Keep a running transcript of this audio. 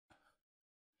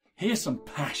Here's some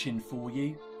passion for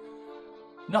you.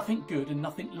 Nothing good and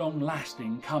nothing long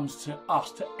lasting comes to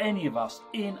us, to any of us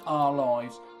in our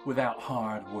lives, without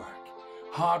hard work.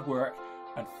 Hard work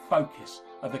and focus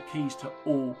are the keys to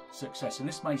all success. And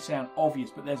this may sound obvious,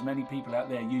 but there's many people out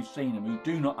there, you've seen them, who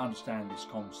do not understand this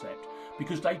concept,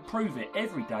 because they prove it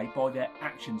every day by their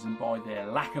actions and by their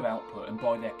lack of output and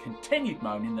by their continued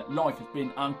moaning that life has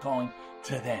been unkind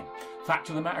to them. Fact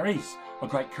of the matter is, a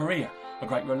great career, a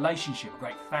great relationship, a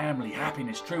great family,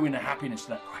 happiness, true inner happiness,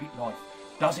 that great life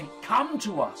doesn't come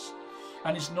to us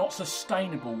and is not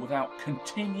sustainable without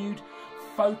continued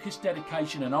focused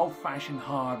dedication and old-fashioned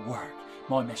hard work.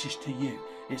 My message to you,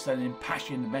 it's an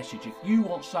impassioned message. If you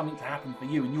want something to happen for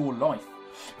you in your life,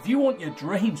 if you want your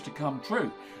dreams to come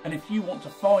true, and if you want to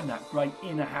find that great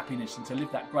inner happiness and to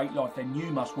live that great life, then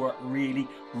you must work really,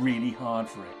 really hard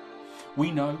for it. We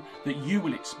know that you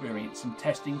will experience some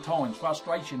testing times,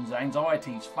 frustrations,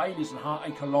 anxieties, failures and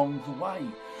heartache along the way.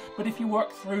 But if you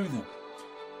work through them,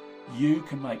 you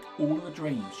can make all of the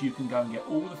dreams, you can go and get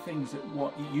all the things that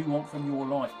what you want from your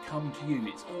life come to you.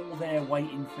 It's all there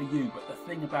waiting for you. But the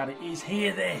thing about it is,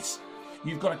 hear this,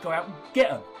 you've got to go out and get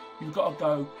them. You've got to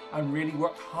go and really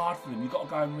work hard for them. You've got to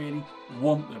go and really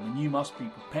want them. And you must be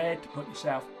prepared to put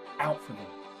yourself out for them.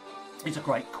 It's a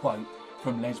great quote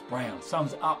from Les Brown.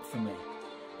 Sums it up for me.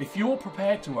 If you're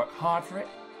prepared to work hard for it,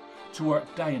 to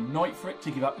work day and night for it, to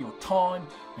give up your time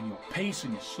and your peace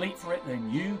and your sleep for it,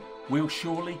 then you will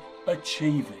surely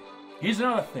achieve it. Here's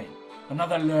another thing,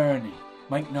 another learning.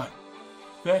 Make note.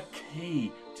 The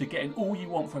key to getting all you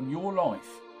want from your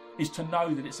life is to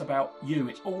know that it's about you.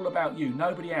 It's all about you,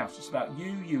 nobody else. It's about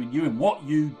you, you and you and what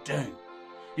you do.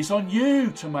 It's on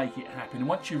you to make it happen. And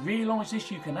once you realise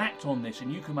this, you can act on this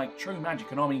and you can make true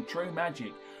magic, and I mean true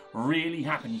magic, really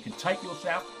happen. You can take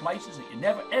yourself to places that you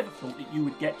never ever thought that you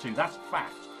would get to. That's a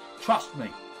fact. Trust me.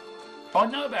 I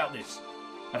know about this.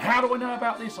 And how do I know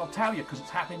about this? I'll tell you, because it's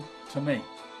happened to me.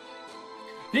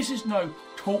 This is no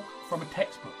talk from a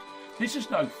textbook. This is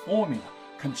no formula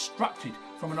constructed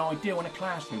from an ideal in a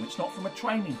classroom. It's not from a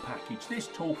training package. This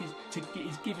talk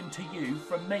is given to you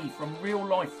from me, from real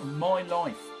life, from my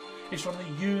life. It's from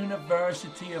the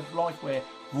university of life, where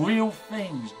real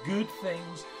things, good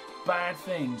things, bad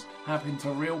things happen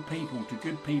to real people, to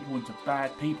good people and to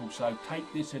bad people. So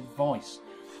take this advice.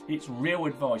 It's real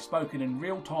advice spoken in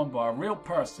real time by a real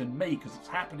person, me, because it's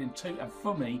happening to and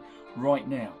for me right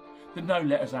now. There's no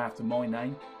letters after my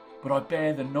name, but I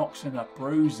bear the knocks and the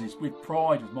bruises with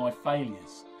pride of my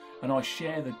failures. And I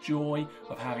share the joy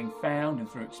of having found and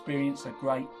through experience a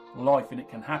great life. And it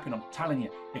can happen, I'm telling you,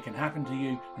 it can happen to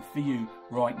you and for you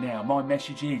right now. My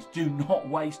message is, do not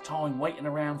waste time waiting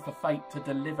around for fate to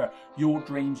deliver your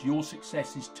dreams, your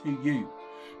successes to you.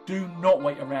 Do not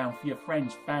wait around for your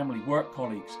friends, family, work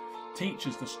colleagues,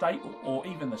 teachers, the state, or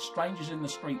even the strangers in the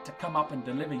street to come up and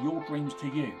deliver your dreams to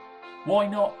you. Why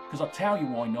not? Because I'll tell you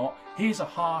why not. Here's a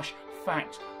harsh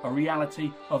fact, a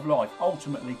reality of life.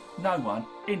 Ultimately, no one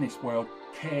in this world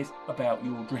cares about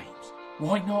your dreams.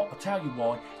 Why not? I'll tell you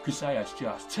why. Because they are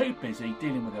just too busy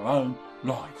dealing with their own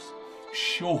lives.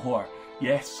 Sure,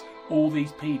 yes, all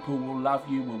these people will love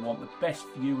you, will want the best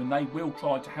for you, and they will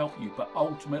try to help you. But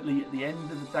ultimately, at the end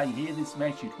of the day, hear this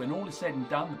message. When all is said and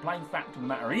done, the plain fact of the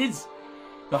matter is,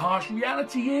 the harsh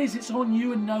reality is, it's on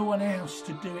you and no one else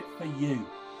to do it for you.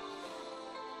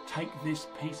 Take this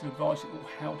piece of advice, it will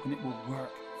help and it will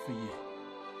work for you.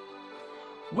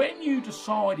 When you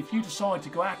decide, if you decide to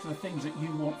go after the things that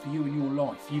you want for you in your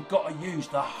life, you've got to use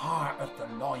the heart of the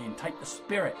lion. Take the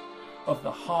spirit of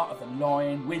the heart of the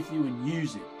lion with you and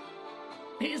use it.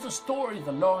 Here's the story of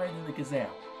the lion and the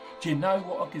gazelle. Do you know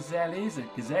what a gazelle is? A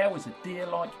gazelle is a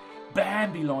deer-like,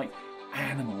 Bambi-like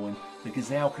animal, and the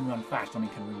gazelle can run fast. I mean,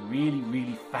 can run really,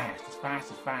 really fast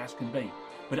as can be.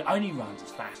 But it only runs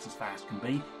as fast can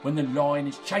be when the lion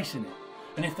is chasing it.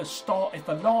 And if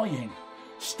the lion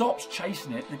stops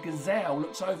chasing it, the gazelle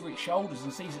looks over its shoulders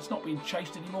and sees it's not being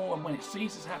chased anymore, and when it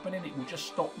sees this happening, it will just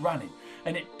stop running.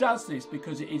 And it does this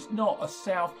because it is not a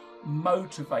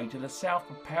self-motivated, a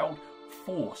self-propelled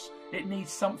force. It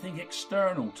needs something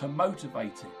external to motivate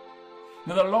it.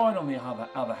 Now the lion, on the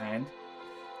other hand,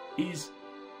 is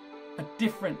a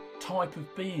different type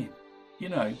of being. You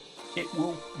know, it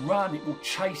will run, it will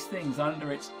chase things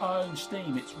under its own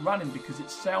steam. It's running because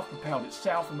it's self-propelled, it's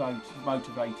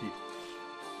self-motivated.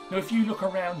 Now, if you look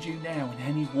around you now in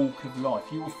any walk of life,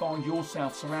 you will find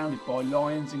yourself surrounded by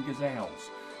lions and gazelles.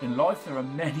 In life, there are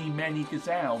many, many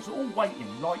gazelles, all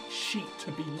waiting like sheep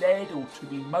to be led or to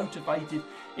be motivated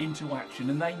into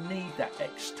action. And they need that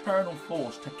external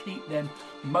force to keep them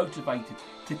motivated,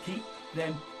 to keep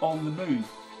them on the move.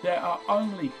 There are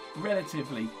only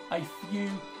relatively a few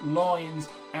lions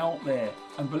out there.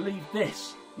 And believe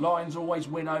this, lions always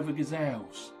win over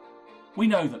gazelles. We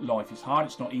know that life is hard,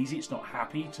 it's not easy, it's not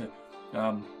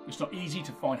it's not easy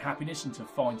to find happiness and to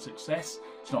find success.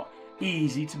 It's not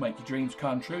easy to make your dreams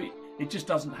come true. It just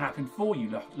doesn't happen for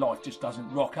you. Life just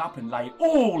doesn't rock up and lay it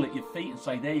all at your feet and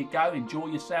say, there you go, enjoy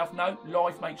yourself. No,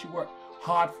 life makes you work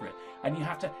hard for it. And you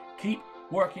have to keep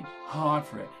working hard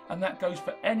for it. And that goes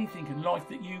for anything in life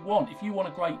that you want. If you want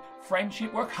a great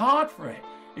friendship, work hard for it.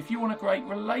 If you want a great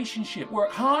relationship,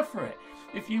 work hard for it.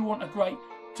 If you want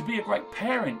to be a great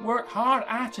parent, work hard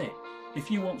at it. If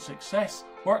you want success,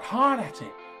 work hard at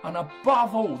it. And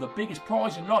above all, the biggest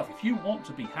prize in life, if you want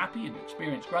to be happy and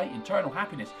experience great internal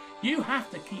happiness, you have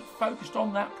to keep focused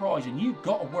on that prize, and you've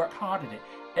got to work hard at it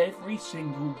every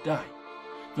single day.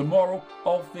 The moral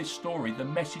of this story, the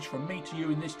message from me to you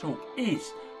in this talk,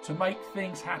 is to make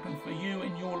things happen for you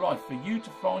in your life, for you to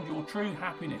find your true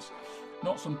happiness,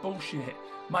 not some bullshit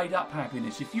made up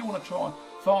happiness. If you want to try and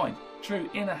find true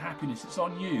inner happiness, it's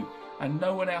on you and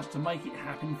no one else to make it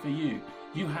happen for you.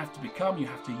 You have to become, you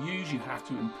have to use, you have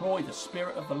to employ the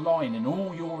spirit of the lion in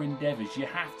all your endeavours. You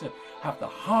have to have the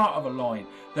heart of a lion,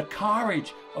 the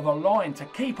courage of a lion to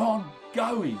keep on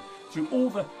going through all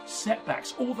the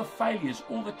setbacks, all the failures,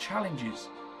 all the challenges,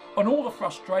 and all the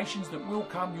frustrations that will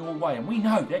come your way. And we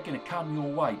know they're going to come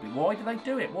your way. But why do they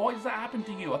do it? Why does that happen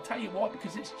to you? I'll tell you why,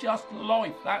 because it's just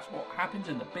life. That's what happens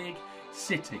in the big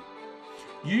city.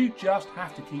 You just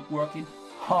have to keep working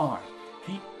hard,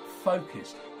 keep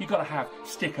focused. You've got to have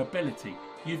stickability.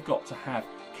 You've got to have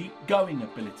keep going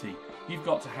ability. You've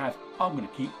got to have I'm going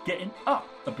to keep getting up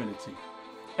ability.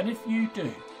 And if you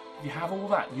do, if you have all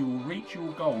that, you will reach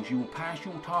your goals, you will pass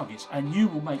your targets, and you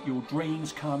will make your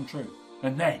dreams come true.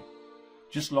 And then,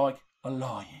 just like a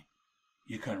lion,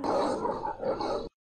 you can run.